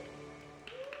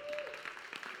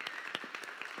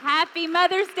Happy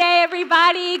Mother's Day,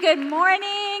 everybody. Good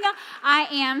morning. I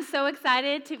am so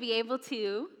excited to be able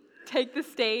to take the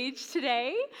stage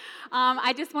today.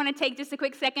 I just want to take just a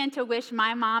quick second to wish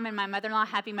my mom and my mother-in-law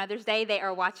happy Mother's Day. They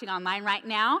are watching online right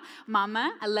now.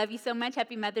 Mama, I love you so much.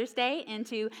 Happy Mother's Day. And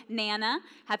to Nana,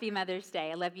 happy Mother's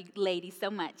Day. I love you ladies so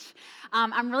much.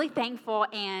 I'm really thankful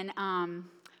and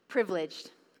privileged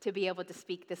to be able to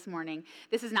speak this morning.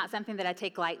 This is not something that I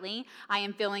take lightly. I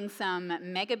am filling some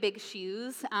mega big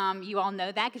shoes. You all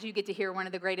know that because you get to hear one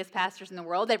of the greatest pastors in the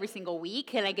world every single week.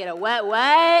 Can I get a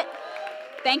what?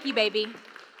 Thank you, baby.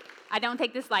 I don't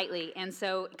take this lightly. And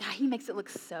so, God, he makes it look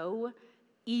so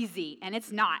easy, and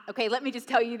it's not. Okay, let me just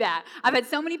tell you that. I've had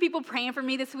so many people praying for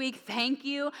me this week. Thank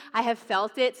you. I have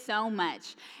felt it so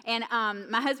much. And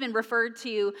my husband referred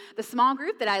to the small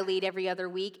group that I lead every other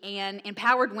week and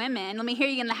Empowered Women. Let me hear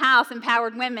you in the house,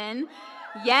 Empowered Women.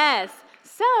 Yes.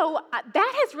 So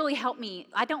that has really helped me.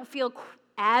 I don't feel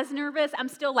as nervous. I'm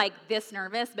still like this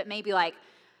nervous, but maybe like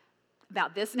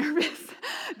about this nervous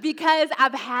because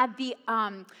I've had the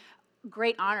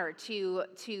great honor to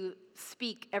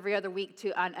speak every other week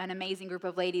to an amazing group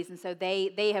of ladies, and so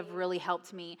they have really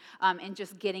helped me in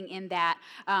just getting in that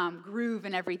groove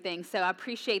and everything. So I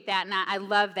appreciate that, and I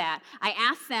love that. I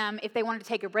asked them if they wanted to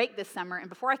take a break this summer, and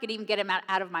before I could even get them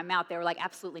out of my mouth, they were like,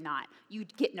 absolutely not. You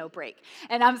get no break.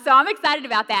 And so I'm excited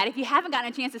about that. If you haven't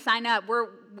gotten a chance to sign up,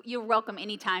 you're welcome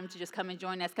anytime to just come and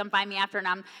join us. Come find me after, and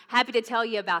I'm happy to tell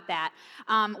you about that.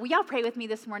 Will y'all pray with me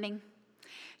this morning?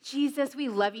 Jesus, we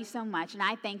love you so much, and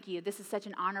I thank you. This is such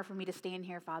an honor for me to stand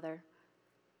here, Father,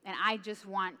 and I just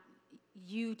want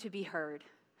you to be heard.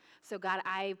 So, God,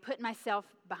 I put myself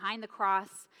behind the cross,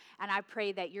 and I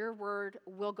pray that your word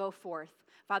will go forth.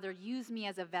 Father, use me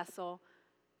as a vessel.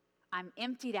 I'm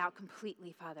emptied out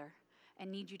completely, Father,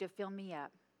 and need you to fill me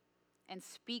up and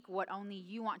speak what only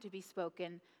you want to be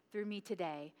spoken through me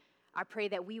today. I pray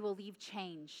that we will leave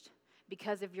changed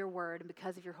because of your word and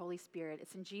because of your Holy Spirit.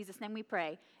 It's in Jesus' name we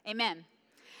pray. Amen.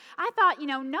 I thought,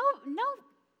 no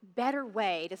better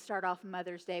way to start off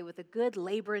Mother's Day with a good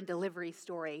labor and delivery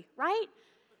story, right?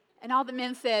 And all the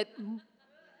men said,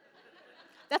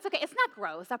 that's okay. It's not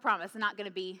gross. I promise. It's not going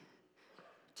to be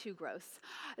too gross.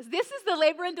 This is the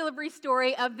labor and delivery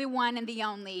story of the one and the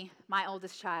only, my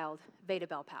oldest child, Veda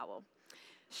Bell Powell.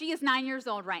 She is 9 years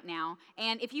old right now,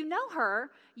 and if you know her,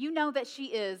 you know that she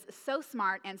is so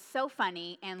smart and so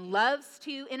funny and loves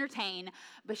to entertain,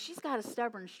 but she's got a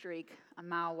stubborn streak a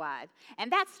mile wide.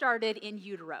 And that started in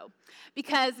utero,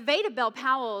 because Veda Bell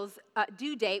Powell's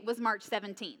due date was March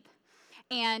 17th,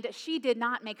 and she did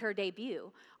not make her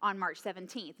debut on March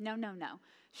 17th. No.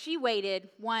 She waited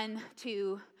 1,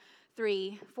 2,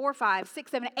 3, 4, 5,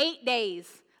 6, 7, 8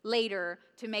 days later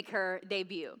to make her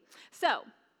debut. So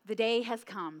the day has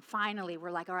come. Finally, we're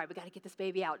like, all right, we got to get this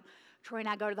baby out. Troy and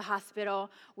I go to the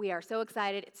hospital. We are so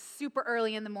excited. It's super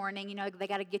early in the morning. They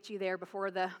got to get you there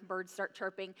before the birds start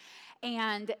chirping.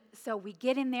 And so we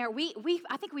get in there.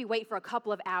 I think we wait for a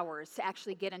couple of hours to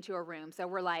actually get into a room. So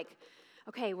we're like,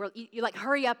 okay, you're like,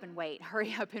 hurry up and wait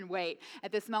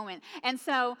at this moment. And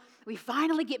so we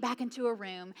finally get back into a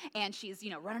room, and she's,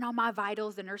 running all my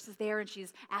vitals. The nurse is there, and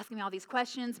she's asking me all these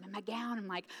questions. I'm in my gown. I'm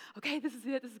like, okay, this is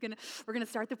it. We're gonna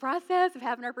start the process of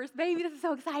having our first baby. This is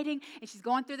so exciting. And she's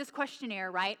going through this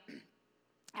questionnaire, right?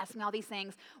 Asking me all these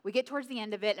things. We get towards the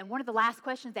end of it, and one of the last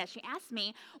questions that she asked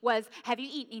me was, have you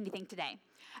eaten anything today?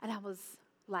 And I was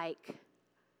like,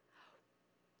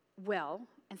 well,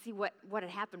 and see what had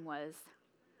happened was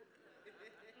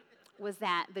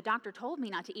that the doctor told me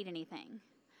not to eat anything.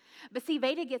 But see,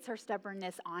 Veda gets her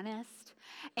stubbornness honest,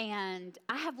 and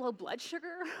I have low blood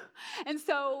sugar. And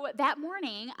so that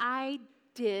morning, I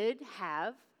did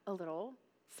have a little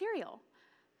cereal.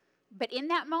 But in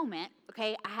that moment,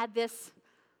 okay, I had this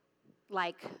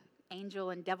like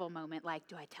angel and devil moment, like,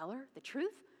 do I tell her the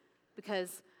truth?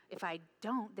 Because if I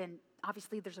don't, then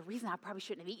obviously there's a reason I probably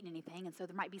shouldn't have eaten anything, and so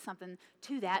there might be something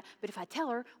to that. But if I tell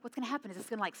her, what's going to happen is it's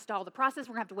going to stall the process.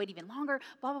 We're going to have to wait even longer,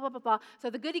 blah, blah, blah, blah, blah.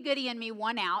 So the goody-goody in me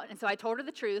won out, and so I told her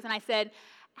the truth, and I said,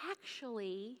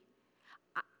 actually,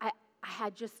 I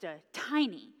had just a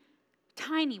tiny,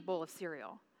 tiny bowl of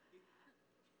cereal.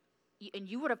 And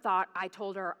you would have thought I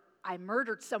told her I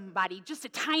murdered somebody just a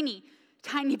tiny,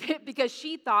 tiny bit, because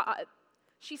she thought,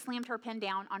 she slammed her pen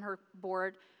down on her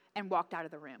board and walked out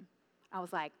of the room. I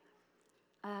was like,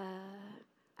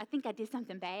 I think I did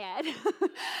something bad.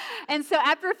 And so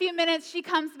after a few minutes, she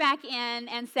comes back in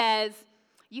and says,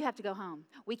 you have to go home.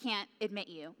 We can't admit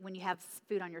you when you have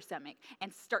food on your stomach.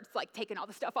 And starts taking all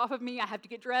the stuff off of me. I have to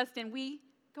get dressed, and we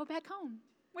go back home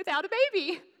without a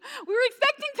baby. We were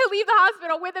expecting to leave the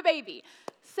hospital with a baby.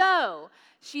 So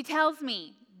she tells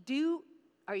me,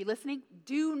 are you listening?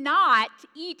 Do not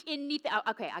eat anything.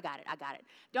 Oh, okay, I got it.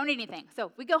 Don't eat anything.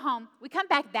 So we go home. We come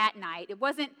back that night. It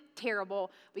wasn't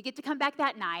terrible. We get to come back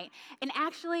that night. And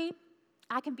actually,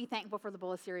 I can be thankful for the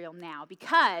bowl of cereal now,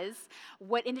 because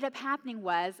what ended up happening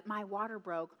was my water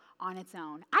broke on its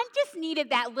own. I just needed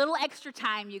that little extra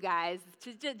time, you guys.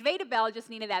 Veda Bell just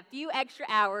needed that few extra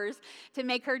hours to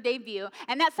make her debut.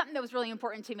 And that's something that was really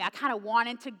important to me. I kind of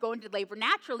wanted to go into labor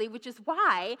naturally, which is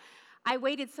why I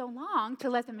waited so long to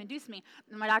let them induce me.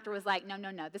 And my doctor was like, no,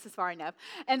 this is far enough.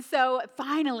 And so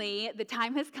finally, the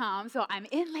time has come. So I'm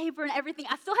in labor and everything.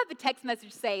 I still have the text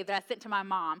message saved that I sent to my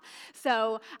mom.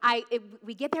 So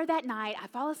we get there that night. I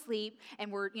fall asleep,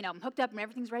 and we're hooked up, and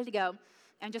everything's ready to go.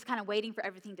 And just kind of waiting for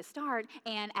everything to start.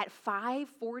 And at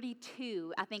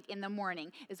 5:42, I think, in the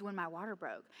morning is when my water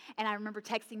broke. And I remember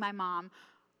texting my mom,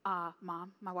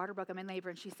 Mom, my water broke, I'm in labor.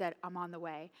 And she said, I'm on the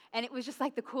way. And it was just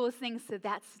like the coolest thing. So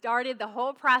that started the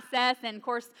whole process. And of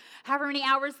course, however many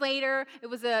hours later, it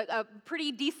was a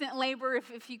pretty decent labor,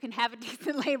 if you can have a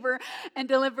decent labor and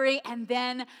delivery. And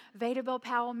then Veda Bell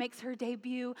Powell makes her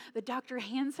debut. The doctor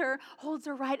holds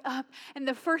her right up. And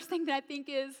the first thing that I think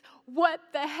is, what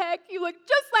the heck? You look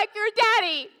just like your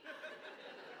daddy.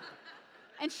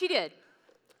 And she did.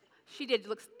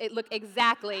 It looked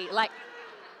exactly like.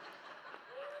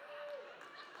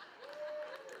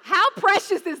 How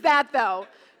precious is that, though?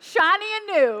 Shiny and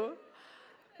new.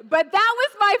 But that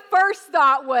was my first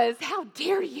thought was, how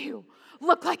dare you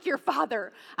look like your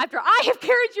father after I have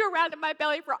carried you around in my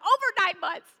belly for over 9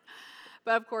 months?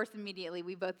 But of course, immediately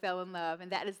we both fell in love,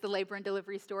 and that is the labor and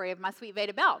delivery story of my sweet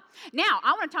Veda Bell. Now,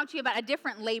 I want to talk to you about a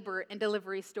different labor and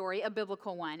delivery story, a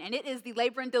biblical one, and it is the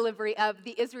labor and delivery of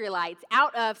the Israelites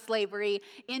out of slavery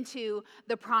into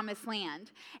the promised land.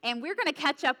 And we're going to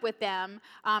catch up with them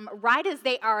right as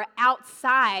they are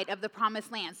outside of the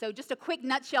promised land. So just a quick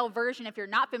nutshell version, if you're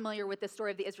not familiar with the story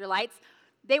of the Israelites,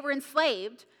 they were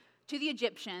enslaved to the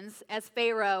Egyptians as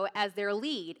Pharaoh as their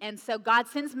lead. And so God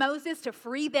sends Moses to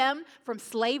free them from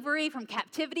slavery, from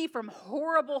captivity, from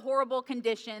horrible, horrible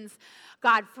conditions.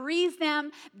 God frees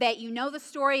them. That you know the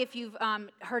story. If you've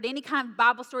heard any kind of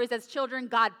Bible stories as children,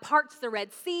 God parts the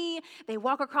Red Sea. They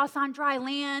walk across on dry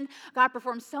land. God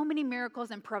performs so many miracles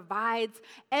and provides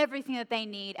everything that they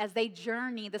need as they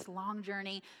journey, this long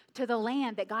journey, to the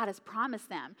land that God has promised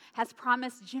them, has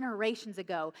promised generations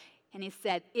ago. And he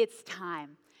said, it's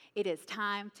time. It is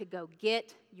time to go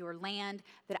get your land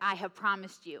that I have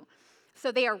promised you. So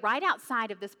they are right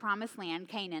outside of this promised land,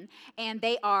 Canaan, and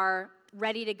they are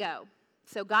ready to go.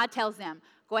 So God tells them,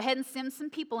 go ahead and send some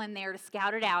people in there to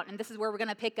scout it out. And this is where we're going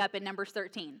to pick up in Numbers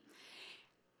 13.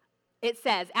 It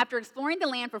says, after exploring the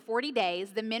land for 40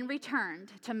 days, the men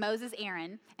returned to Moses,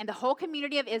 Aaron, and the whole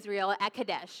community of Israel at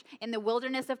Kadesh in the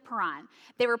wilderness of Paran.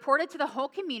 They reported to the whole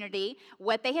community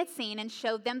what they had seen and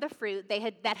showed them the fruit they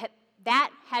had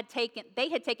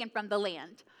taken from the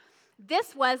land.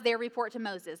 This was their report to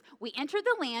Moses. We entered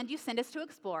the land you sent us to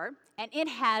explore, and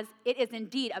it is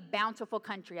indeed a bountiful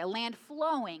country, a land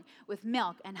flowing with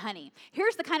milk and honey.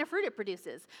 Here's the kind of fruit it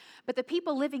produces. But the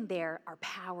people living there are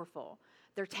powerful.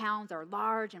 Their towns are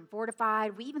large and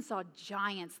fortified. We even saw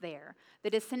giants there, the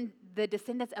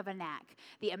descendants of Anak.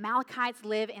 The Amalekites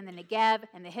live in the Negev,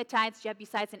 and the Hittites,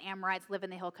 Jebusites, and Amorites live in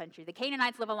the hill country. The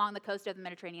Canaanites live along the coast of the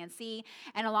Mediterranean Sea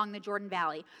and along the Jordan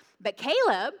Valley. But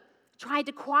Caleb tried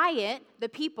to quiet the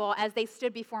people as they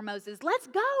stood before Moses. Let's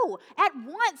go at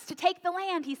once to take the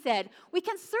land, he said. We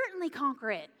can certainly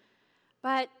conquer it.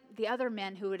 But the other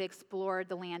men who had explored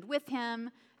the land with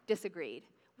him disagreed.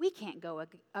 We can't go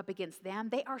up against them.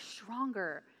 They are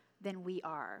stronger than we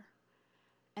are.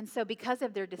 And so because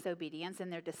of their disobedience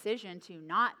and their decision to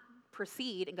not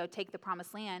proceed and go take the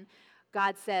promised land,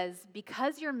 God says,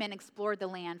 because your men explored the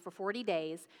land for 40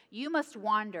 days, you must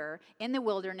wander in the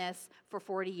wilderness for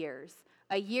 40 years,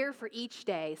 a year for each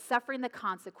day, suffering the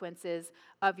consequences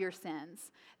of your sins.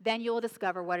 Then you will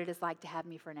discover what it is like to have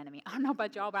me for an enemy. I don't know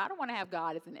about y'all, but I don't want to have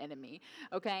God as an enemy,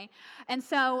 okay? And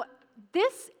so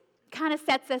this kind of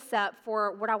sets us up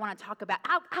for what I want to talk about.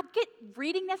 I get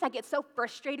reading this, I get so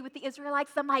frustrated with the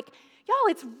Israelites. I'm like, y'all,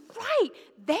 it's right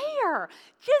there.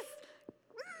 Just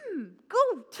go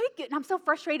take it. And I'm so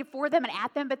frustrated for them and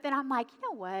at them, but then I'm like, you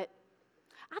know what?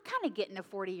 I kind of get in a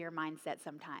 40-year mindset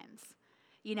sometimes,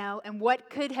 and what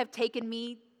could have taken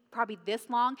me probably this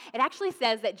long, it actually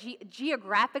says that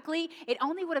geographically, it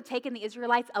only would have taken the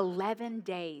Israelites 11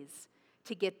 days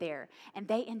to get there, and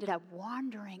they ended up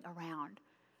wandering around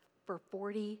for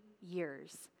 40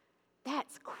 years.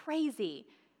 That's crazy.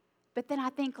 But then I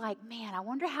think man, I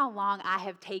wonder how long I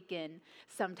have taken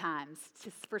sometimes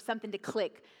for something to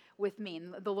click with me.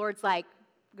 And the Lord's like,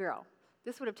 girl,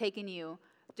 this would have taken you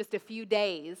just a few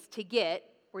days to get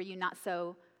where you're not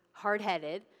so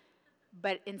hard-headed,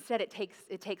 but instead it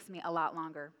takes me a lot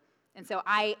longer. And so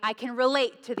I can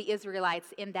relate to the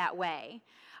Israelites in that way.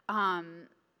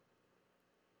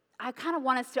 I kind of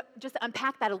want us to just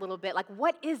unpack that a little bit. Like,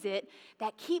 what is it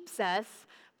that keeps us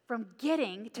from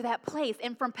getting to that place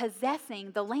and from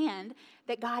possessing the land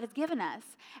that God has given us?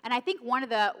 And I think one of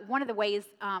the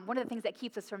things that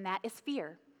keeps us from that is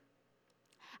fear.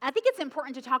 And I think it's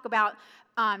important to talk about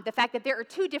the fact that there are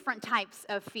two different types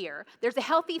of fear. There's a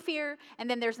healthy fear, and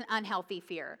then there's an unhealthy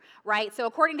fear, right? So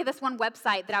according to this one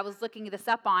website that I was looking this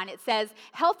up on, it says,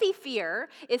 healthy fear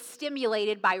is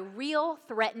stimulated by real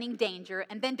threatening danger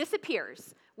and then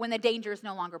disappears when the danger is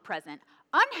no longer present.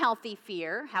 Unhealthy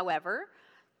fear, however,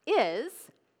 is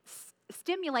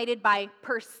stimulated by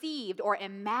perceived or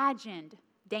imagined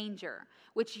danger,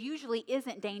 which usually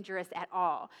isn't dangerous at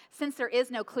all. Since there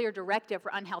is no clear directive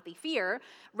for unhealthy fear,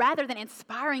 rather than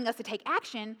inspiring us to take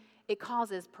action, it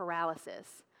causes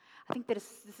paralysis. I think that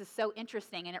this is so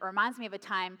interesting, and it reminds me of a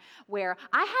time where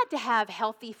I had to have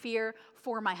healthy fear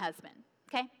for my husband,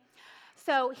 okay?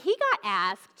 So he got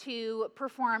asked to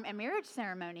perform a marriage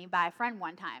ceremony by a friend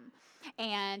one time.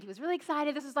 And he was really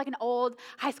excited. This was like an old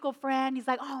high school friend. He's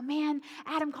like, oh man,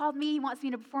 Adam called me. He wants me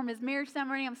to perform his marriage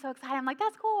ceremony. I'm so excited. I'm like,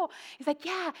 that's cool. He's like,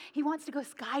 yeah, he wants to go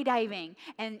skydiving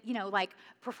and, like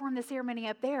perform the ceremony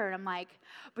up there. And I'm like,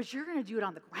 but you're going to do it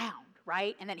on the ground,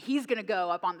 right? And then he's going to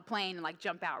go up on the plane and like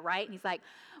jump out, right? And he's like,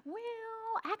 well,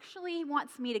 actually he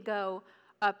wants me to go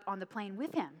up on the plane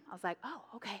with him. I was like, oh,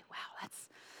 okay, wow, that's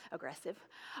aggressive.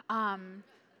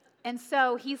 And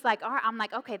so he's like, all right. I'm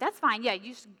like, okay, that's fine. Yeah,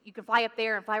 you can fly up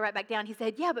there and fly right back down. He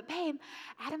said, yeah, but babe,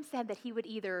 Adam said that he would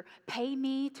either pay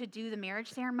me to do the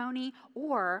marriage ceremony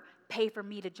or pay for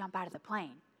me to jump out of the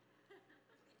plane.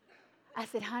 I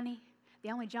said, honey, the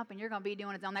only jumping you're going to be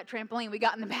doing is on that trampoline we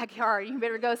got in the backyard. You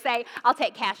better go say, I'll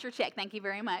take cash or check. Thank you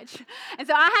very much. And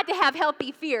so I had to have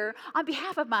healthy fear on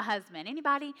behalf of my husband.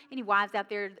 Anybody, any wives out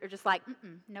there are just like,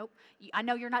 nope. I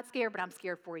know you're not scared, but I'm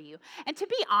scared for you. And to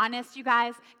be honest, you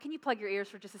guys, can you plug your ears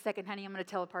for just a second, honey? I'm going to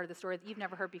tell a part of the story that you've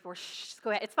never heard before. Shh, just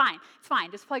go ahead. It's fine. It's fine.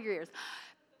 Just plug your ears.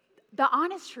 The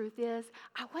honest truth is,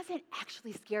 I wasn't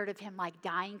actually scared of him like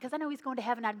dying because I know he's going to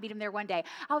heaven. I'd meet him there one day.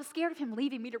 I was scared of him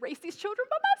leaving me to raise these children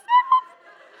by myself.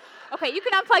 Okay, you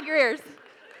can unplug your ears.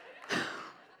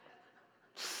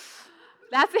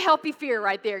 That's a healthy fear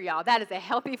right there, y'all. That is a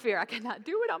healthy fear. I cannot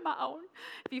do it on my own.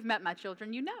 If you've met my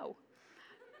children, you know.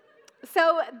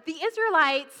 So the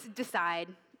Israelites decide,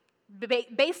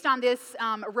 based on this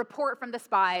report from the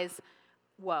spies,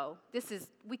 whoa,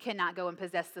 we cannot go and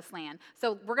possess this land.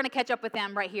 So we're going to catch up with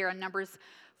them right here in Numbers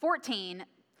 14.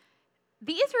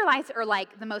 The Israelites are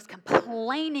like the most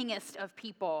complainingest of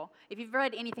people. If you've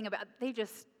read anything about,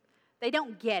 they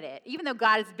don't get it. Even though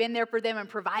God has been there for them and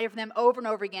provided for them over and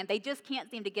over again, they just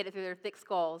can't seem to get it through their thick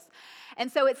skulls.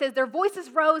 And so it says, their voices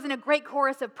rose in a great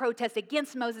chorus of protest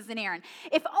against Moses and Aaron.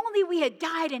 If only we had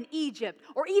died in Egypt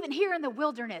or even here in the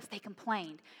wilderness, they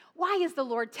complained. Why is the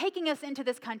Lord taking us into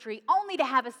this country only to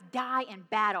have us die in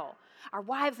battle? Our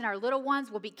wives and our little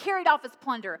ones will be carried off as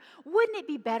plunder. Wouldn't it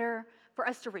be better for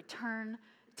us to return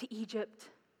to Egypt?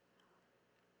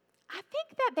 I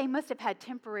think that they must have had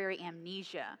temporary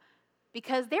amnesia,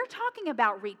 because they're talking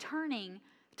about returning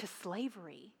to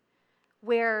slavery,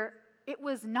 where it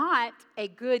was not a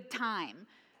good time.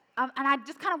 And I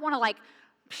just kind of want to like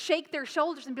shake their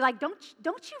shoulders and be like, don't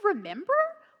you remember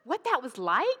what that was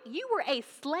like? You were a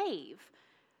slave.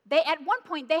 At one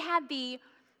point, they had the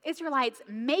Israelites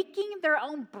making their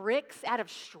own bricks out of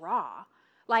straw.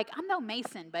 Like, I'm no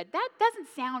mason, but that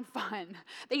doesn't sound fun.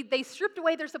 They stripped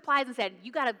away their supplies and said,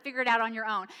 you got to figure it out on your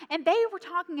own. And they were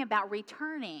talking about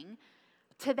returning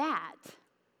to that.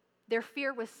 Their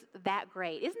fear was that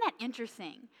great. Isn't that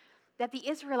interesting that the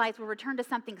Israelites will return to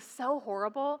something so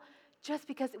horrible just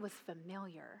because it was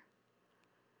familiar?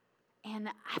 And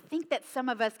I think that some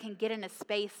of us can get in a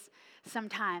space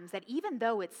sometimes that even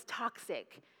though it's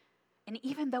toxic and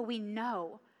even though we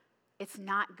know it's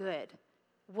not good,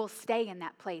 we'll stay in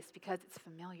that place because it's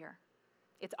familiar.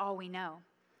 It's all we know.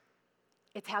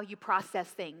 It's how you process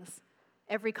things.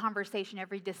 Every conversation,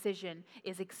 every decision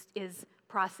is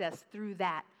processed through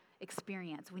that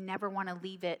experience. We never want to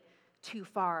leave it too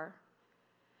far.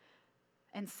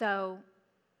 And so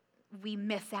we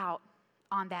miss out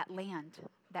on that land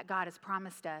that God has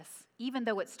promised us. Even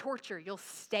though it's torture, you'll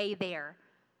stay there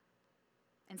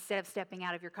instead of stepping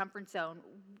out of your comfort zone.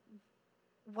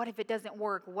 What if it doesn't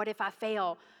work? What if I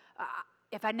fail?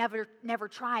 If I never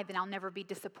try, then I'll never be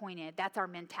disappointed. That's our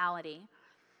mentality.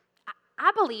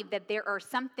 I believe that there are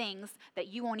some things that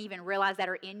you won't even realize that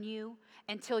are in you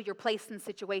until you're placed in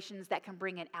situations that can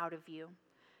bring it out of you.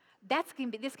 This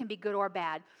can be good or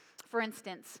bad. For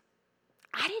instance,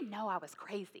 I didn't know I was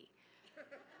crazy.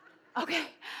 Okay?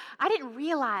 I didn't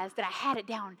realize that I had it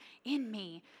down in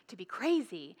me to be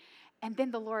crazy. And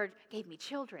then the Lord gave me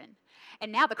children.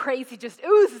 And now the crazy just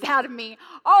oozes out of me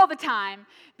all the time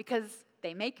because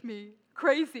they make me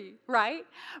crazy, right?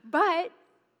 But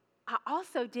I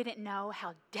also didn't know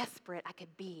how desperate I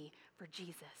could be for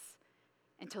Jesus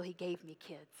until he gave me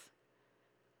kids.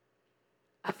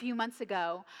 A few months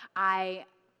ago, I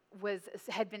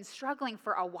had been struggling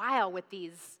for a while with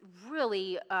these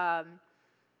really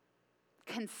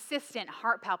consistent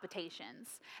heart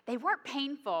palpitations. They weren't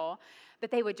painful,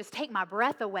 but they would just take my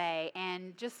breath away,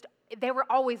 and they were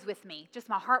always with me. Just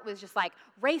my heart was just like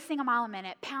racing a mile a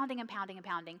minute, pounding and pounding and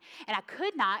pounding, and I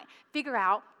could not figure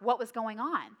out what was going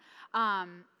on.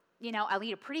 I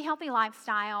lead a pretty healthy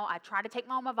lifestyle. I try to take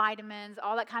all my vitamins,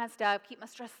 all that kind of stuff, keep my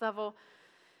stress level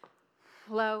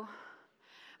low.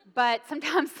 But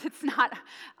sometimes it's not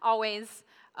always,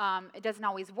 it doesn't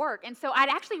always work. And so I'd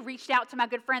actually reached out to my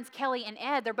good friends, Kelly and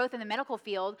Ed. They're both in the medical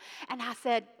field. And I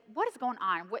said, what is going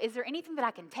on? Is there anything that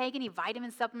I can take, any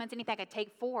vitamin supplements, anything I could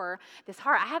take for this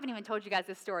heart? I haven't even told you guys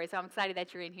this story, so I'm excited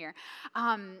that you're in here.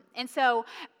 And so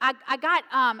I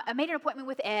made an appointment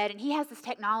with Ed, and he has this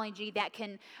technology that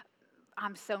can,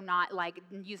 I'm so not like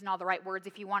using all the right words.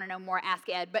 If you want to know more, ask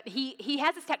Ed. But he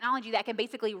has this technology that can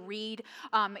basically read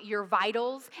your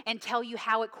vitals and tell you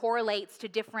how it correlates to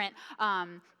different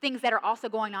things that are also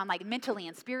going on, like mentally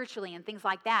and spiritually and things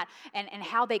like that, and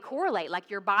how they correlate.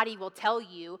 Like your body will tell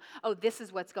you, oh, this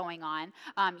is what's going on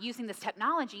using this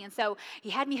technology. And so he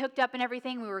had me hooked up and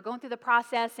everything. We were going through the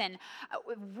process, and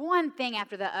one thing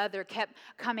after the other kept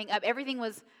coming up. Everything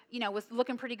was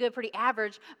looking pretty good, pretty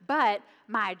average, but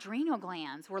my adrenal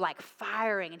glands were like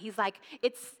firing. And he's like,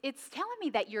 it's telling me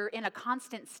that you're in a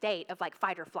constant state of like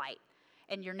fight or flight,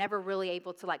 and you're never really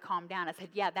able to like calm down. I said,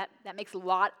 yeah, that makes a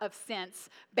lot of sense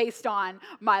based on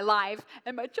my life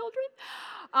and my children.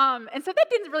 And so that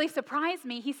didn't really surprise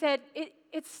me. He said,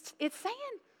 it's saying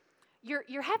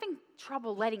you're having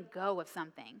trouble letting go of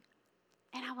something.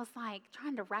 And I was like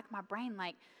trying to rack my brain,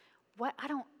 like, what?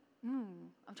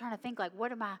 I'm trying to think, like,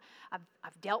 what am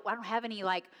I've dealt, I don't have any,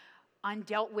 like,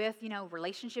 undealt with,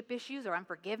 relationship issues or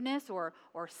unforgiveness or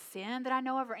sin that I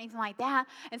know of or anything like that.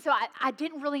 And so I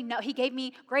didn't really know. He gave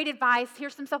me great advice.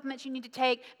 Here's some supplements you need to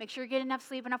take. Make sure you get enough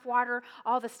sleep, enough water,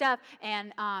 all the stuff.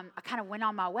 And I kind of went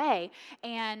on my way.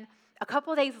 And a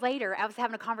couple of days later, I was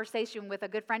having a conversation with a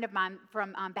good friend of mine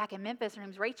from back in Memphis. Her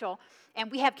name's Rachel,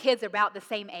 and we have kids about the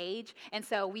same age, and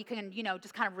so we can,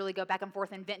 just kind of really go back and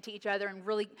forth and vent to each other and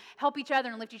really help each other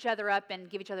and lift each other up and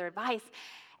give each other advice.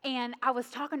 And I was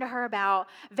talking to her about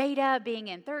Veda being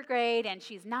in 3rd grade, and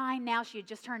she's 9 now. She had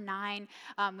just turned 9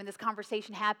 when this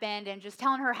conversation happened, and just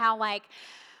telling her how, like,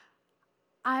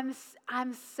 I'm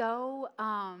so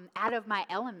out of my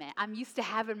element. I'm used to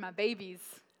having my babies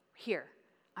here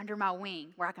under my wing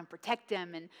where I can protect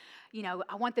them, and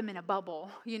I want them in a bubble,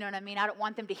 you know what I mean? I don't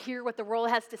want them to hear what the world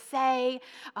has to say,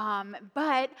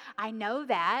 but I know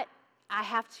that I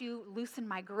have to loosen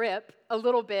my grip a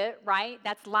little bit, right?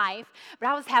 That's life. But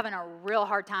I was having a real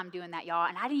hard time doing that, y'all.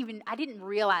 And I didn't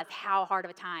realize how hard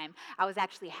of a time I was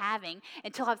actually having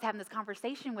until I was having this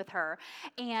conversation with her.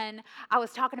 And I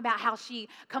was talking about how she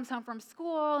comes home from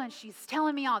school and she's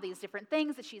telling me all these different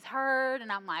things that she's heard.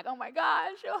 And I'm like, oh my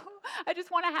gosh, I just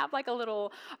want to have like a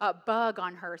little bug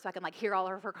on her so I can like hear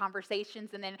all of her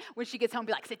conversations. And then when she gets home,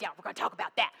 be like, sit down, we're going to talk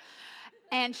about that.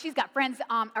 And she's got friends,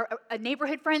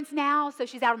 neighborhood friends now, so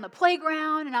she's out on the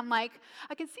playground, and I'm like,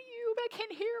 I can see you, but I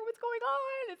can't hear what's going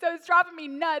on. And so it's driving me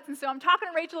nuts. And so I'm talking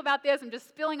to Rachel about this. I'm just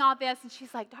spilling all this, and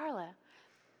she's like, Darla,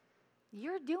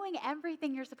 you're doing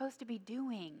everything you're supposed to be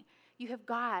doing. You have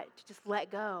got to just let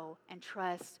go and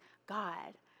trust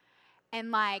God.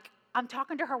 And like, I'm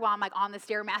talking to her while I'm like on the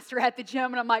Stairmaster at the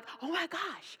gym, and I'm like, oh my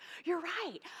gosh, you're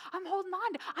right. I'm holding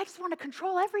on. I just want to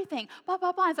control everything, blah,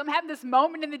 blah, blah. And so I'm having this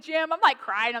moment in the gym. I'm like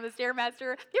crying on the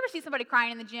Stairmaster. If you ever see somebody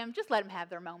crying in the gym, just let them have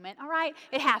their moment, all right?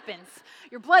 It happens.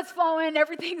 Your blood's flowing,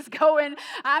 everything's going.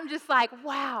 I'm just like,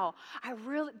 wow,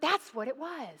 that's what it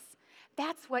was.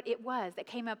 That's what it was that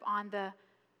came up on the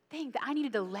thing, that I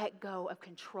needed to let go of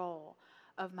control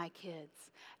of my kids.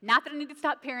 Not that I need to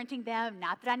stop parenting them,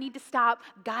 not that I need to stop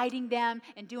guiding them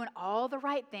and doing all the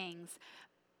right things,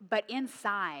 but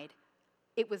inside,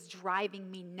 it was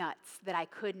driving me nuts that I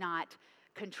could not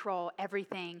control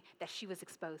everything that she was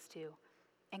exposed to.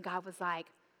 And God was like,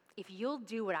 if you'll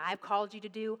do what I've called you to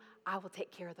do, I will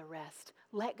take care of the rest.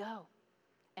 Let go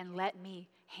and let me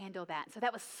handle that. So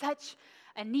that was such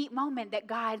a neat moment that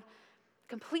God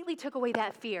completely took away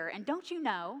that fear. And don't you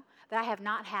know that I have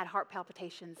not had heart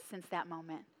palpitations since that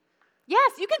moment?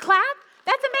 Yes, you can clap.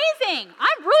 That's amazing.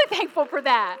 I'm really thankful for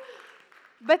that.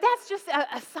 But that's just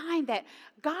a sign that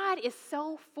God is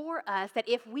so for us that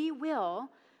if we will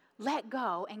let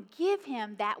go and give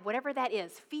him that, whatever that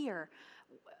is, fear,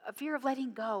 a fear of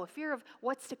letting go, a fear of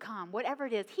what's to come, whatever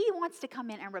it is, he wants to come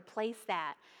in and replace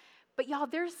that. But y'all,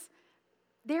 there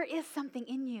is something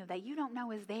in you that you don't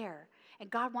know is there. And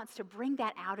God wants to bring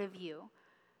that out of you.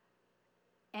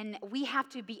 And we have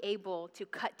to be able to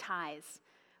cut ties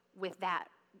with that,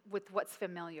 with what's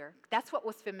familiar. That's what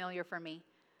was familiar for me,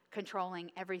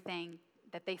 controlling everything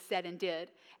that they said and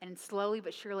did. And slowly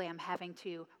but surely I'm having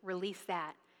to release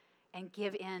that and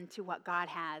give in to what God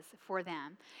has for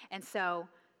them. And so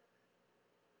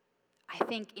I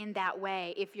think in that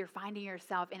way, if you're finding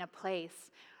yourself in a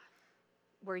place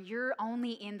where you're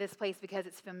only in this place because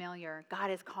it's familiar, God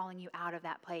is calling you out of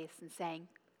that place and saying,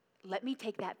 let me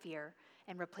take that fear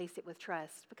and replace it with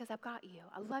trust because I've got you.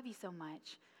 I love you so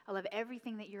much. I love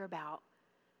everything that you're about.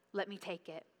 Let me take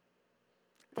it.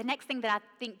 The next thing that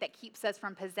I think that keeps us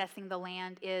from possessing the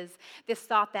land is this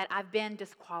thought that I've been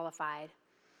disqualified.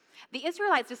 The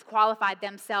Israelites disqualified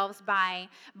themselves by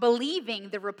believing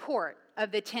the report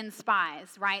of the 10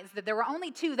 spies, right? So there were only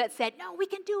 2 that said, no, we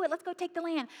can do it. Let's go take the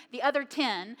land. The other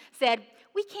 10 said,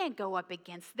 we can't go up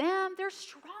against them. They're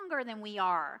stronger than we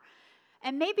are.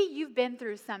 And maybe you've been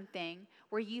through something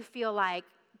where you feel like,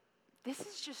 this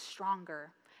is just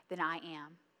stronger than I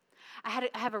am. I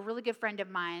have a really good friend of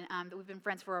mine that we've been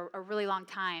friends for a really long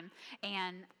time,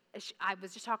 and I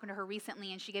was just talking to her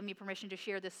recently, and she gave me permission to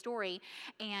share this story.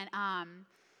 And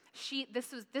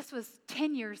this was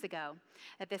 10 years ago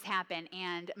that this happened,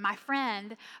 and my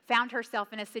friend found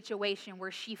herself in a situation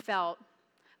where she felt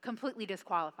completely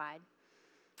disqualified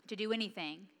to do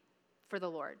anything for the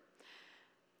Lord.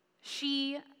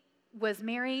 She was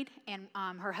married, and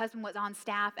her husband was on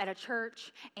staff at a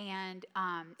church, and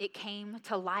it came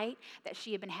to light that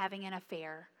she had been having an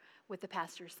affair with the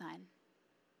pastor's son.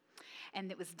 And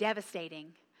it was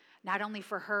devastating, not only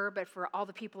for her, but for all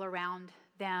the people around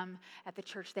them at the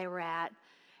church they were at.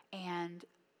 And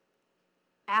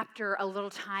after a little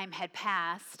time had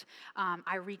passed,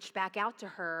 I reached back out to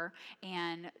her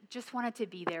and just wanted to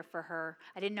be there for her.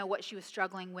 I didn't know what she was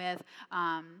struggling with,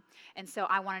 and so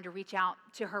I wanted to reach out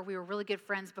to her. We were really good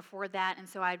friends before that, and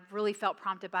so I really felt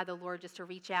prompted by the Lord just to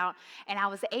reach out. And I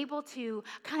was able to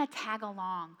kind of tag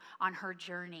along on her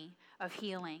journey of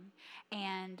healing.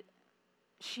 And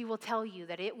she will tell you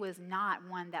that it was not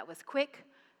one that was quick,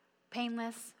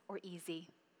 painless, or easy.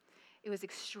 It was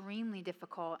extremely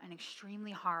difficult and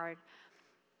extremely hard,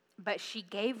 but she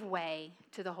gave way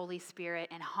to the Holy Spirit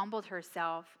and humbled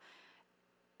herself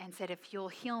and said, if you'll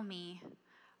heal me,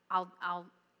 I'll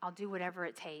do whatever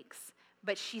it takes.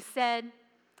 But she said,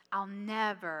 I'll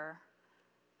never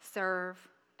serve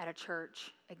at a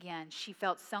church again. She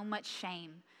felt so much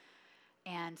shame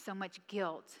and so much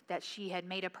guilt that she had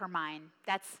made up her mind.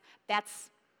 That's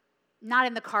not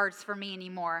in the cards for me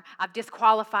anymore. I've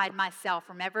disqualified myself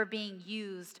from ever being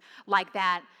used like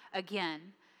that again.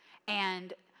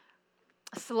 And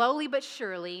slowly but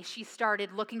surely, she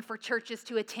started looking for churches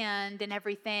to attend and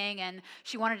everything, and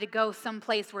she wanted to go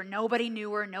someplace where nobody knew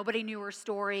her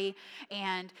story,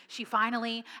 and she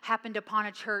finally happened upon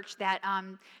a church that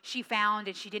she found,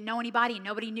 and she didn't know anybody, and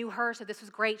nobody knew her, so this was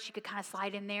great. She could kind of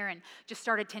slide in there and just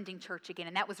start attending church again,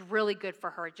 and that was really good for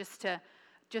her, just to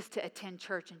attend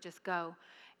church and just go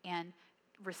and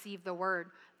receive the word.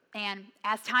 And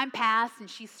as time passed and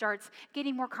she starts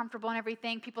getting more comfortable and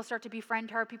everything, people start to befriend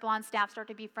her, people on staff start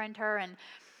to befriend her, and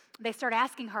they start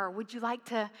asking her, would you like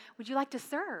to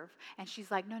serve? And she's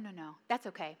like, no, that's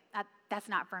okay. That's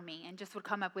not for me. And just would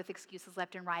come up with excuses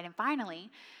left and right. And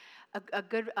finally,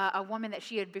 a woman that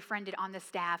she had befriended on the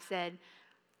staff said,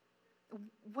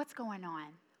 what's going on?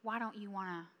 Why don't you want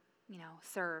to,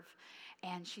 serve?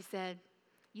 And she said,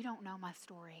 you don't know my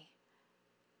story.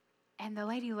 And the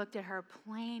lady looked at her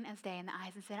plain as day in the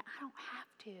eyes and said, I don't have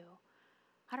to.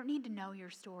 I don't need to know your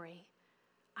story.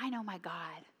 I know my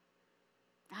God.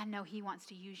 I know he wants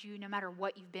to use you no matter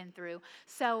what you've been through.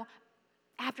 So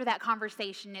after that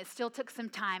conversation, it still took some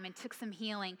time and took some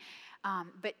healing.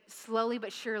 But slowly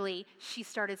but surely, she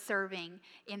started serving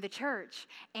in the church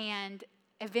and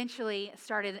eventually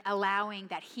started allowing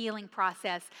that healing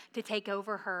process to take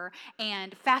over her.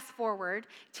 And fast forward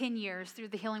 10 years through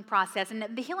the healing process, and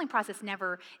the healing process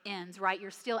never ends, right?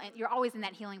 You're always in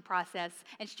that healing process.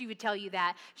 And she would tell you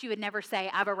that. She would never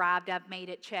say, I've arrived, I've made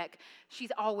it, check.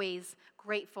 She's always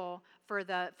grateful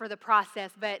for the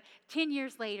process. But 10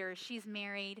 years later, she's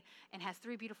married and has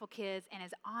 3 beautiful kids and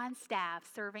is on staff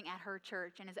serving at her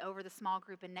church and is over the small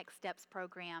group and Next Steps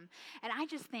program. And I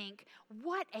just think,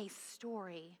 what a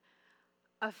story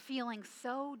of feeling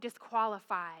so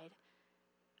disqualified.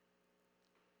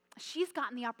 She's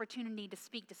gotten the opportunity to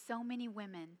speak to so many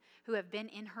women who have been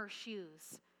in her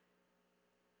shoes.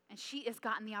 And she has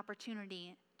gotten the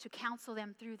opportunity to counsel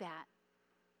them through that.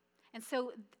 And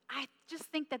so I just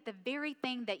think that the very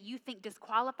thing that you think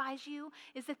disqualifies you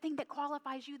is the thing that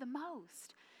qualifies you the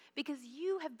most. Because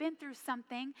you have been through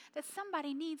something that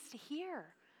somebody needs to hear.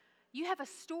 You have a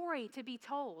story to be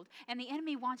told, and the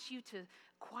enemy wants you to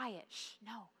quiet. Shh,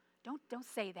 no, don't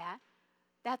say that.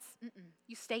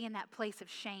 You stay in that place of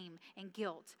shame and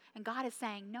guilt. And God is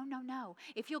saying, no.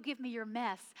 If you'll give me your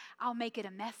mess, I'll make it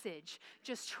a message.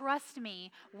 Just trust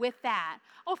me with that.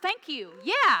 Oh, thank you.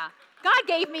 Yeah, God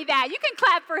gave me that. You can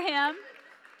clap for him.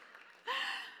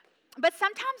 But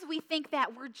sometimes we think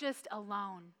that we're just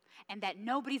alone and that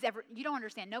you don't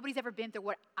understand, nobody's ever been through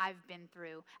what I've been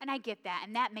through. And I get that,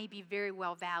 and that may be very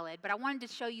well valid. But I wanted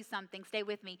to show you something. Stay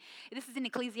with me. This is in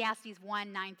Ecclesiastes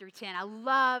 1, 9 through 10. I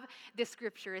love this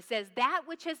scripture. It says, that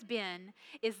which has been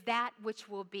is that which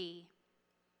will be.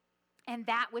 And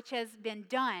that which has been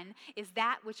done is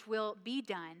that which will be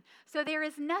done. So there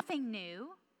is nothing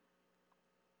new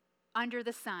under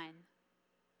the sun.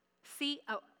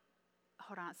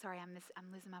 Hold on. Sorry,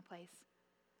 I'm losing my place.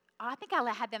 Oh, I think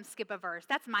I had them skip a verse.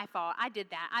 That's my fault. I did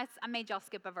that. I made y'all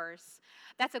skip a verse.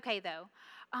 That's okay, though.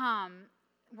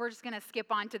 We're just going to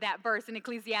skip on to that verse in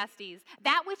Ecclesiastes.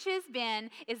 That which has been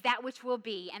is that which will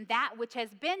be, and that which has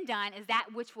been done is that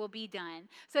which will be done.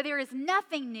 So there is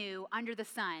nothing new under the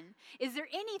sun. Is there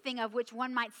anything of which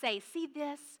one might say, see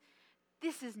this?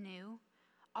 This is new.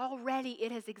 Already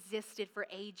it has existed for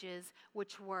ages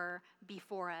which were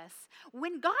before us.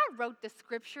 When God wrote the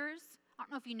scriptures, I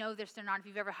don't know if you know this or not, if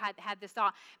you've ever had this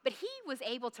thought, but he was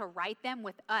able to write them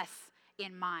with us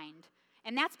in mind.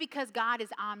 And that's because God is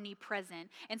omnipresent.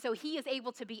 And so he is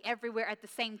able to be everywhere at the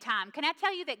same time. Can I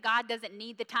tell you that God doesn't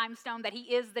need the time stone, that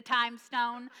he is the time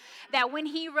stone? That when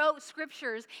he wrote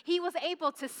scriptures, he was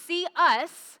able to see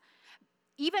us,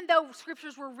 even though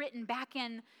scriptures were written back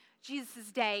in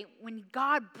Jesus' day, when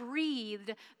God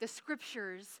breathed the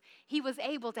scriptures, he was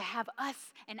able to have us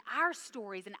and our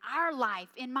stories and our life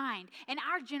in mind and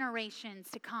our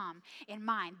generations to come in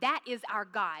mind. That is our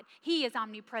God. He is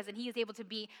omnipresent. He is able to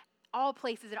be all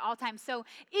places at all times. So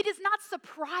it is not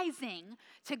surprising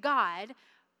to God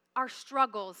our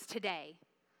struggles today.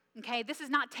 Okay, this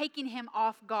is not taking him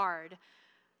off guard.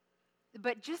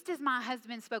 But just as my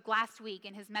husband spoke last week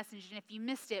in his message, and if you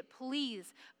missed it,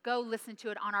 please go listen to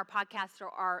it on our podcast or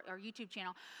our YouTube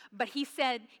channel. But he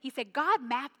said, God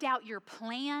mapped out your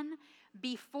plan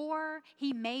before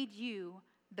he made you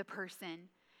the person.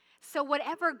 So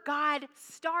whatever God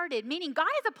started, meaning God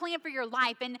has a plan for your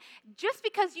life, and just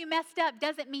because you messed up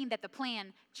doesn't mean that the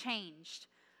plan changed.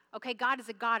 Okay, God is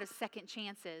a God of second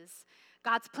chances.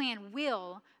 God's plan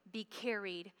will be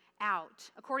carried out.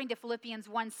 According to Philippians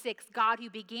 1:6, God who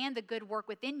began the good work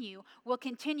within you will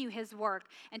continue his work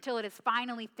until it is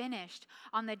finally finished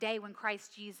on the day when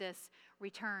Christ Jesus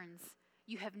returns.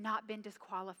 You have not been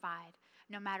disqualified.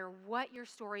 No matter what your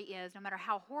story is, no matter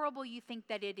how horrible you think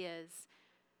that it is,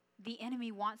 the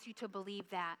enemy wants you to believe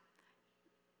that.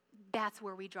 That's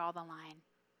where we draw the line.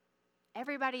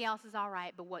 Everybody else is all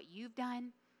right, but what you've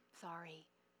done, sorry,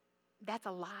 that's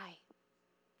a lie.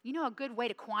 You know a good way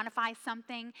to quantify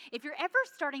something? If you're ever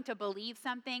starting to believe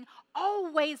something,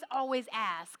 always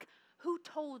ask, who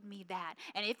told me that?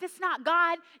 And if it's not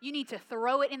God, you need to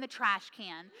throw it in the trash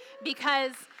can,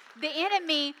 because the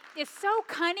enemy is so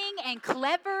cunning and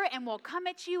clever and will come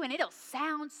at you and it'll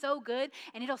sound so good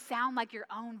and it'll sound like your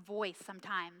own voice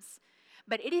sometimes.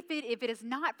 But if it is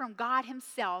not from God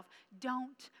himself,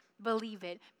 don't believe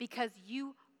it, because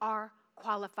you are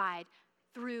qualified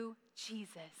through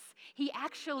Jesus. He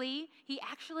actually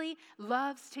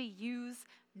loves to use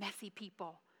messy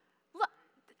people.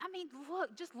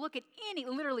 Just look at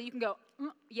literally you can go,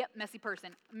 yep, messy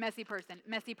person.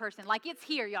 Like it's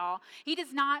here, y'all. He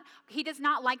does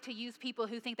not like to use people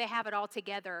who think they have it all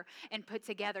together and put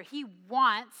together. He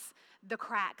wants the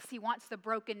cracks. He wants the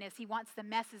brokenness. He wants the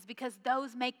messes, because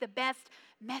those make the best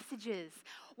messages.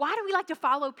 Why do we like to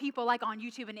follow people like on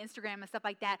YouTube and Instagram and stuff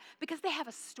like that? Because they have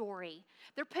a story.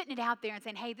 They're putting it out there and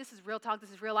saying, hey, this is real talk.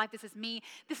 This is real life. This is me.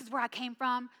 This is where I came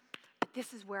from. But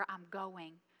this is where I'm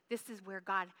going. This is where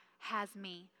God has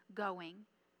me going.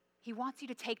 He wants you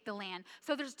to take the land.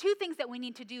 So there's 2 things that we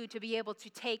need to do to be able to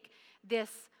take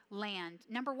this land.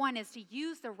 Number 1 is to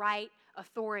use the right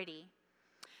authority.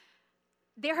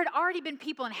 there had already been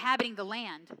people inhabiting the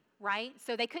land, right?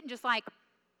 So they couldn't just like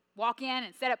walk in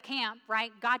and set up camp,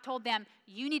 right? God told them,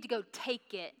 you need to go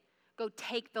take it. Go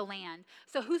take the land.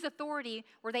 So whose authority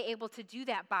were they able to do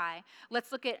that by?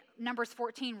 Let's look at Numbers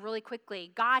 14 really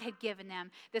quickly. God had given them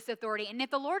this authority. And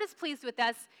if the Lord is pleased with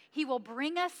us, he will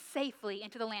bring us safely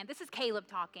into the land. This is Caleb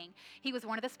talking. He was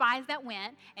one of the spies that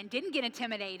went and didn't get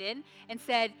intimidated and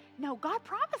said, no, God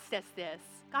promised us this.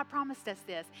 God promised us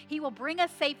this. He will bring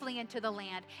us safely into the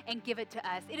land and give it to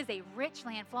us. It is a rich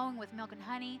land flowing with milk and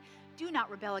honey. Do not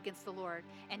rebel against the Lord,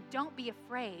 and don't be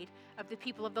afraid of the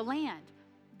people of the land.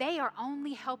 They are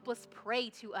only helpless prey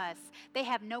to us. They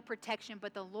have no protection,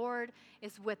 but the Lord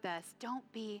is with us. Don't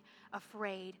be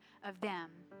afraid of them.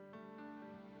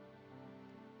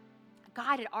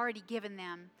 God had already given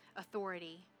them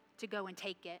authority to go and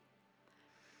take it.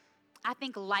 I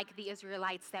think like the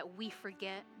Israelites that we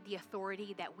forget the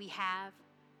authority that we have,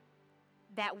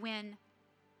 that when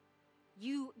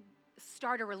you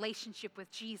start a relationship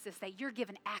with Jesus, that you're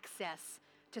given access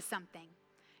to something.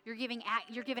 You're given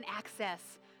access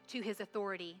to his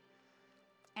authority.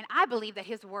 And I believe that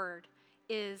his word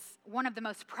is one of the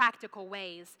most practical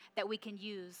ways that we can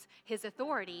use his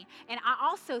authority. And I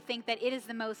also think that it is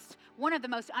one of the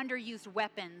most underused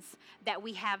weapons that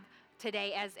we have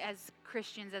today as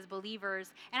Christians, as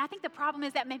believers. And I think the problem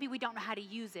is that maybe we don't know how to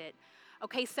use it.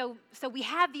 Okay, so we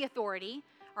have the authority,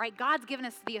 all right? God's given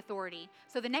us the authority.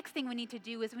 So the next thing we need to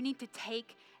do is we need to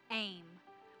take aim.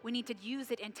 We need to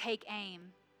use it and take aim.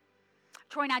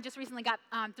 Troy and I just recently got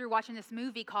through watching this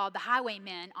movie called The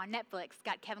Highwaymen on Netflix.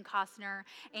 Got Kevin Costner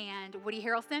and Woody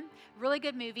Harrelson. Really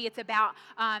good movie. It's about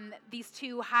these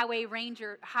two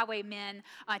highwaymen,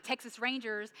 Texas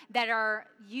Rangers, that are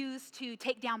used to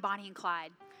take down Bonnie and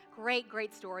Clyde.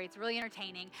 Great story. It's really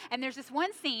entertaining. And there's this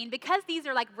one scene, because these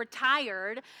are like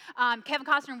retired, Kevin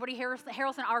Costner and Woody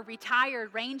Harrelson are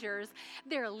retired Rangers.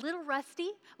 They're a little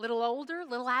rusty, a little older, a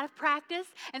little out of practice.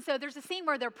 And so there's a scene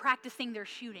where they're practicing their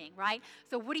shooting, right?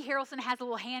 So Woody Harrelson has a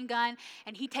little handgun,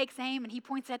 and he takes aim, and he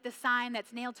points at the sign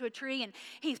that's nailed to a tree, and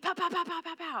he's pow, pow, pow, pow,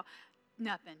 pow, pow.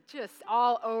 Nothing, just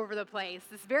all over the place.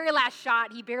 This very last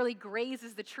shot, he barely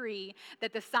grazes the tree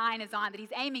that the sign is on that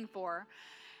he's aiming for.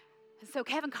 So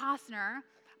Kevin Costner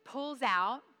pulls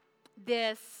out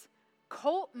this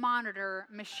Colt Monitor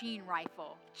machine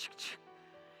rifle.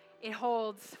 It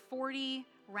holds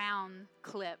 40-round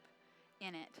clip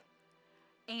in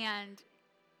it. And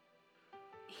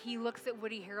he looks at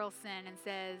Woody Harrelson and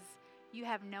says, you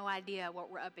have no idea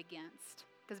what we're up against.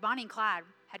 Because Bonnie and Clyde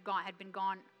had been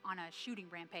gone on a shooting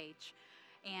rampage.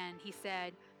 And he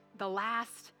said, the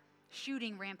last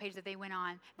shooting rampage that they went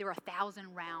on, there were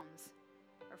 1,000 rounds.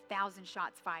 Or 1,000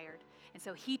 shots fired. And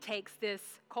so he takes this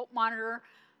Colt Monitor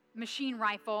machine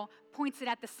rifle, points it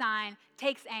at the sign,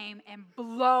 takes aim, and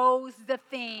blows the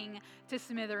thing to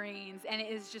smithereens. And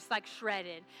it is just like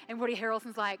shredded. And Woody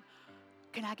Harrelson's like,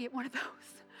 can I get one of those?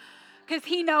 Because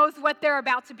he knows what they're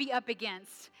about to be up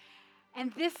against.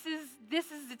 And this is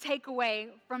the takeaway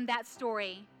from that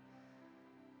story.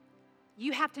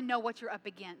 You have to know what you're up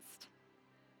against.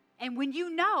 And when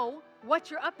you know what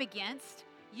you're up against,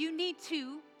 you need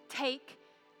to take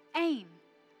aim.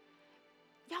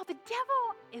 Y'all, the devil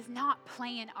is not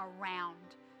playing around.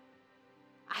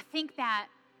 I think that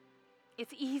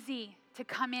it's easy to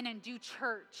come in and do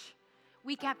church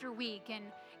week after week and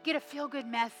get a feel-good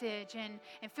message and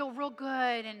feel real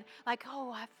good and like,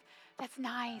 oh, that's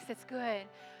nice, that's good.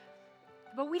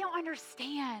 But we don't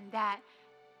understand that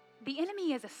the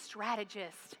enemy is a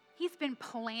strategist. He's been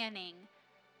planning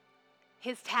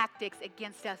his tactics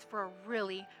against us for a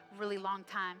really, really long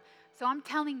time. So I'm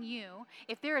telling you,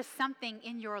 if there is something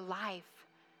in your life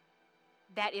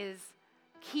that is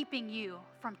keeping you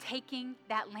from taking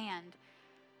that land,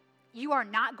 you are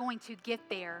not going to get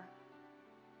there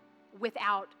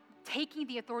without taking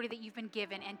the authority that you've been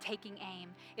given and taking aim.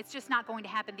 It's just not going to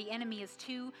happen. The enemy is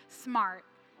too smart.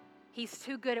 He's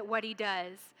too good at what he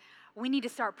does. We need to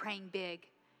start praying big.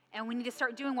 And we need to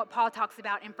start doing what Paul talks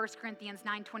about in 1 Corinthians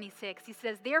 9:26. He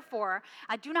says, therefore,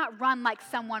 I do not run like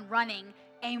someone running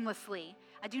aimlessly.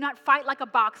 I do not fight like a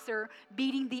boxer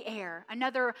beating the air.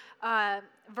 Another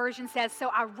version says, so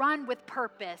I run with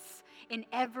purpose in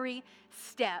every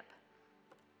step.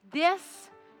 This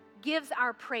gives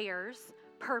our prayers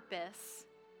purpose.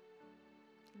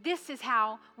 This is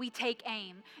how we take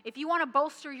aim. If you want to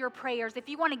bolster your prayers, if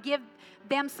you want to give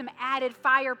them some added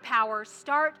firepower,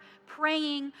 start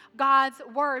praying God's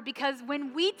word. Because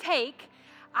when we take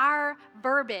our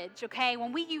verbiage, okay,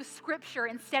 when we use scripture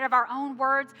instead of our own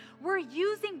words, we're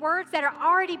using words that are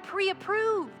already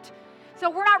pre-approved.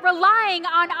 So we're not relying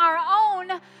on our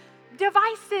own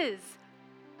devices.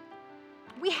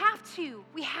 We have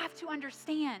to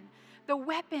understand the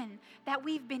weapon that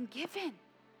we've been given.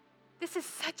 This is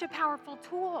such a powerful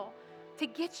tool to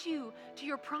get you to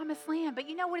your promised land. But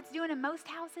you know what it's doing in most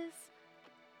houses?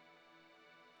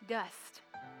 Dust.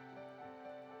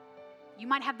 You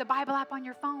might have the Bible app on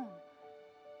your phone.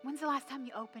 When's the last time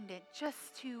you opened it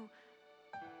just to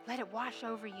let it wash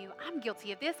over you? I'm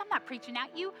guilty of this. I'm not preaching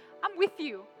at you. I'm with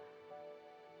you.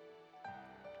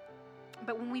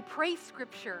 But when we pray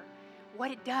Scripture, what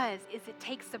it does is it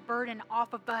takes the burden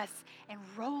off of us and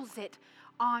rolls it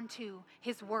onto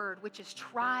His Word, which is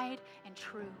tried and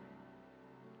true.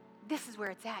 This is where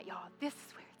it's at, y'all. This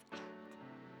is where it's at.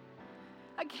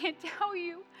 I can't tell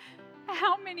you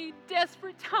how many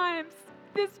desperate times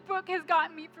this book has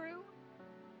gotten me through.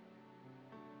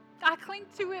 I cling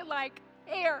to it like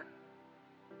air.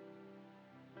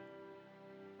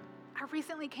 I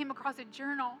recently came across a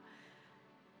journal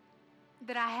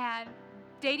that I had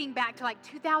dating back to like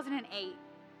 2008.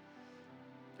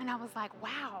 And I was like,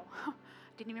 wow,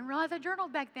 didn't even realize I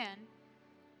journaled back then.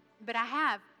 But I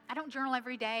have. I don't journal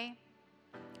every day.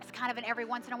 It's kind of an every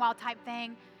once in a while type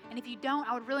thing. And if you don't,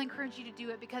 I would really encourage you to do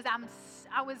it because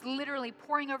I was literally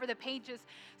poring over the pages,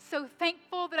 so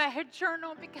thankful that I had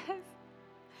journaled because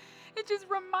it just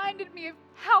reminded me of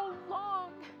how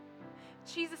long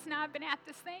Jesus and I have been at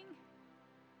this thing.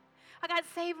 I got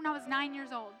saved when I was 9 years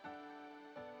old.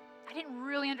 I didn't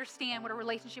really understand what a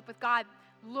relationship with God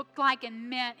looked like and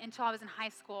meant until I was in high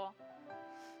school.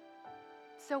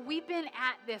 So we've been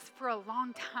at this for a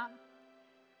long time.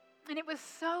 And it was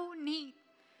so neat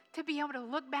to be able to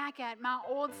look back at my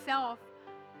old self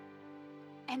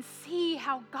and see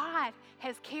how God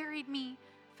has carried me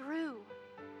through.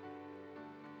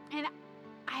 And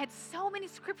I had so many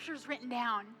scriptures written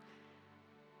down.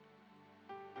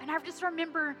 And I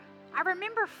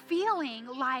remember feeling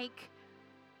like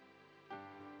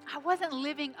I wasn't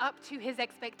living up to His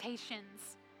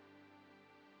expectations.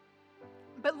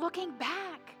 But looking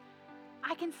back,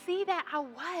 I can see that I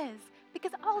was,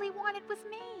 because all He wanted was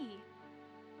me.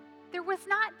 There was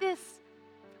not this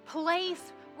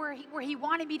place where he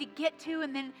wanted me to get to,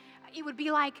 and then it would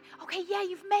be like, okay, yeah,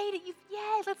 you've made it.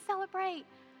 Yay, let's celebrate.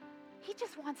 He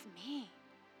just wants me.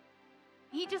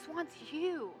 He just wants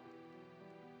you.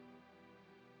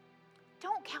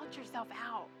 Don't count yourself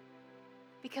out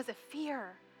because of fear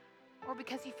or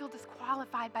because you feel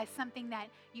disqualified by something that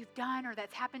you've done or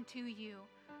that's happened to you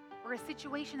or a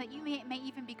situation that you may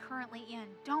even be currently in.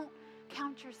 Don't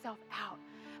count yourself out.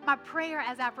 My prayer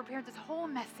as I prepared this whole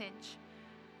message,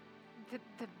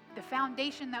 the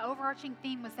foundation, the overarching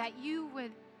theme was that you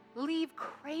would leave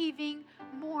craving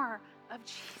more of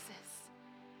Jesus.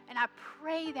 And I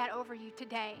pray that over you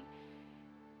today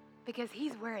because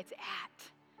He's where it's at.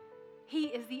 He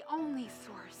is the only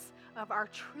source of our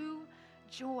true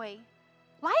joy.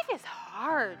 Life is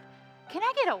hard. Can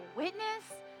I get a witness?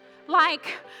 Life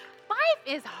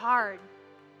is hard.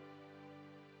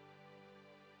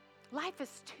 Life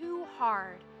is too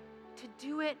hard to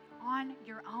do it on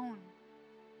your own.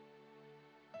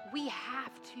 We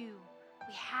have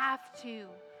to.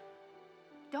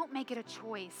 Don't make it a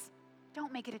choice.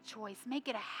 Don't make it a choice. Make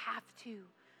it a have to.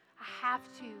 I have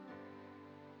to.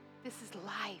 This is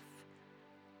life.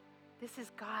 This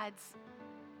is God's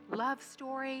love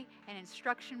story and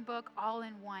instruction book all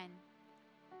in one.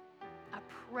 I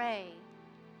pray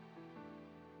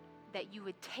that you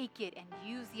would take it and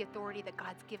use the authority that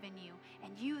God's given you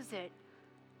and use it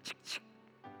to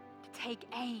take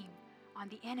aim on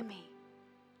the enemy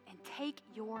and take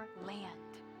your land.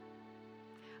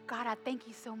 God, I thank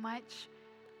you so much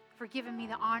for giving me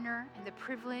the honor and the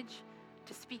privilege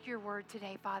to speak your word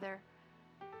today, Father.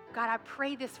 God, I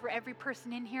pray this for every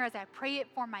person in here as I pray it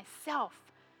for myself.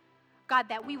 God,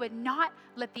 that we would not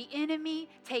let the enemy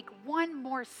take one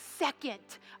more second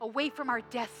away from our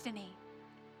destiny.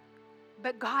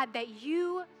 But God, that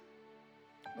you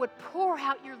would pour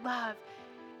out your love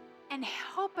and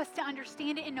help us to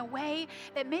understand it in a way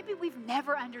that maybe we've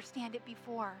never understood it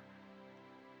before.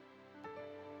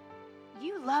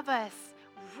 You love us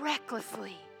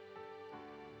recklessly.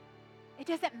 It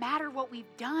doesn't matter what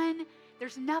we've done.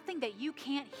 There's nothing that you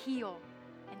can't heal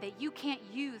and that you can't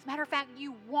use. Matter of fact,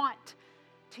 you want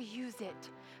to use it.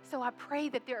 So I pray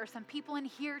that there are some people in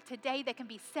here today that can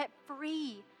be set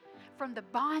free from the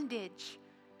bondage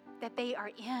that they are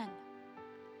in,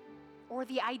 or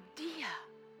the idea,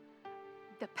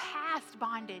 the past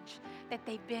bondage that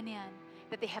they've been in,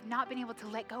 that they have not been able to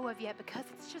let go of yet because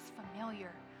it's just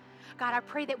familiar. God, I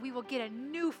pray that we will get a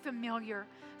new familiar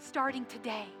starting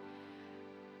today,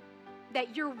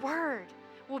 that your word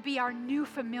will be our new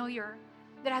familiar,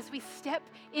 that as we step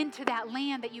into that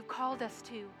land that you've called us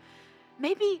to,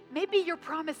 Maybe your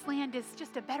promised land is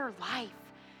just a better life.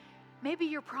 Maybe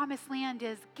your promised land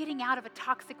is getting out of a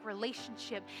toxic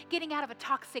relationship, getting out of a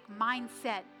toxic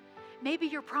mindset. Maybe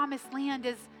your promised land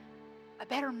is a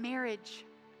better marriage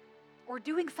or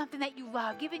doing something that you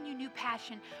love, giving you new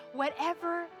passion.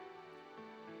 Whatever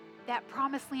that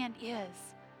promised land is,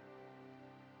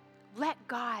 let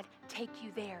God take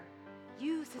you there.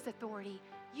 Use His authority.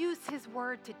 Use His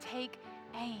word to take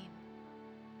aim.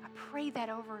 I pray that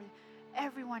over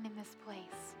everyone in this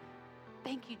place.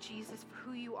 Thank you, Jesus, for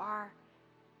who you are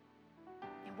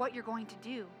and what you're going to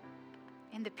do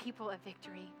in the people of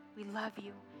Victory. We love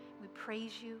you. We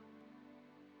praise you.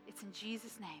 It's in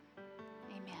Jesus' name.